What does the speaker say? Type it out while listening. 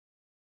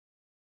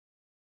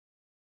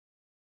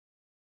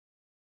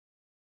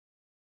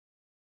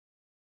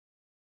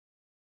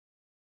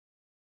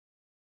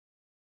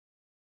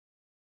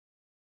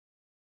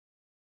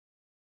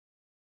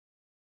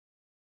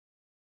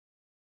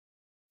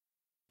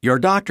Your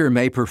doctor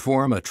may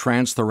perform a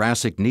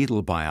transthoracic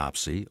needle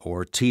biopsy,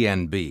 or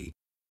TNB,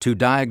 to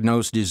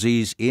diagnose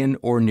disease in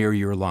or near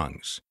your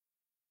lungs.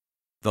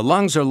 The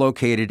lungs are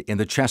located in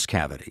the chest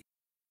cavity.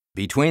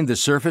 Between the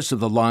surface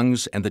of the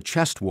lungs and the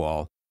chest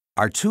wall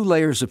are two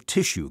layers of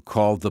tissue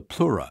called the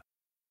pleura.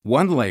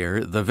 One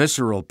layer, the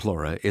visceral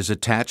pleura, is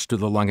attached to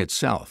the lung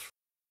itself,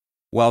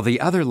 while the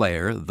other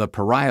layer, the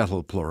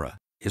parietal pleura,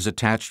 is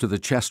attached to the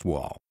chest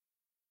wall.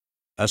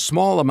 A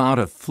small amount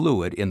of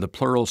fluid in the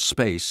pleural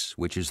space,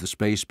 which is the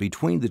space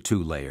between the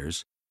two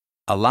layers,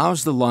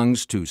 allows the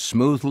lungs to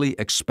smoothly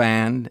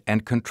expand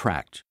and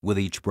contract with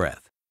each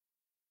breath.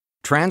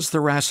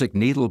 Transthoracic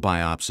needle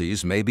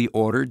biopsies may be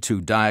ordered to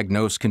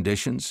diagnose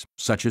conditions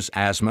such as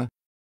asthma,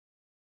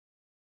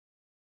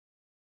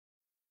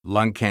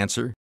 lung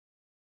cancer,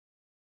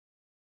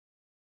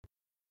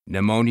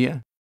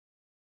 pneumonia,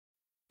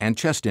 and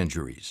chest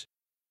injuries.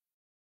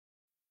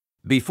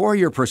 Before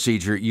your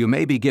procedure, you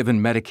may be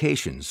given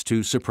medications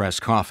to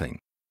suppress coughing.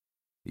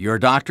 Your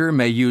doctor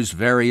may use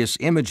various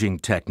imaging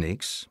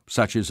techniques,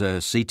 such as a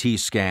CT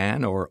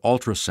scan or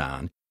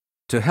ultrasound,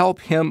 to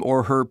help him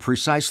or her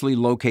precisely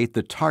locate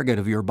the target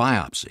of your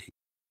biopsy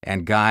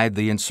and guide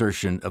the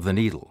insertion of the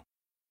needle.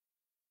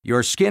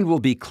 Your skin will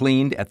be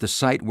cleaned at the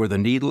site where the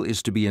needle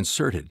is to be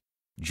inserted,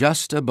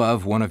 just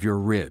above one of your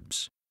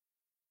ribs.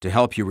 To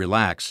help you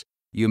relax,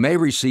 you may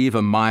receive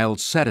a mild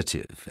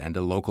sedative, and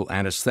a local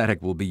anesthetic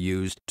will be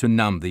used to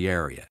numb the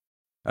area.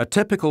 A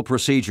typical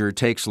procedure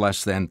takes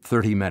less than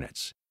 30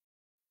 minutes.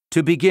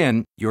 To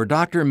begin, your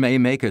doctor may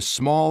make a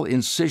small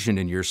incision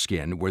in your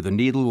skin where the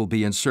needle will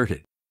be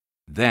inserted.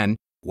 Then,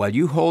 while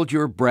you hold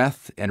your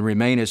breath and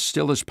remain as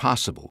still as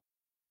possible,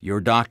 your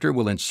doctor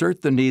will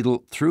insert the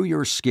needle through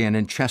your skin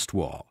and chest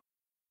wall.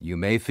 You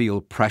may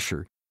feel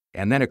pressure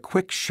and then a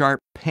quick,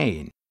 sharp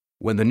pain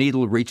when the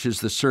needle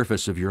reaches the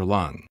surface of your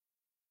lung.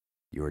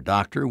 Your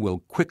doctor will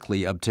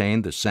quickly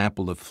obtain the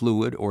sample of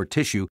fluid or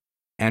tissue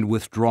and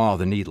withdraw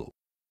the needle.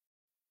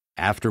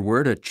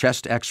 Afterward, a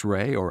chest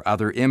X-ray or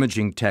other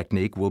imaging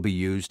technique will be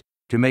used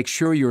to make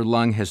sure your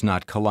lung has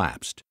not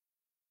collapsed.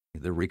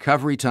 The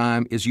recovery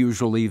time is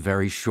usually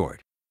very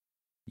short.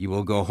 You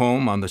will go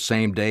home on the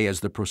same day as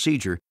the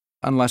procedure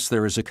unless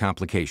there is a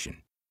complication.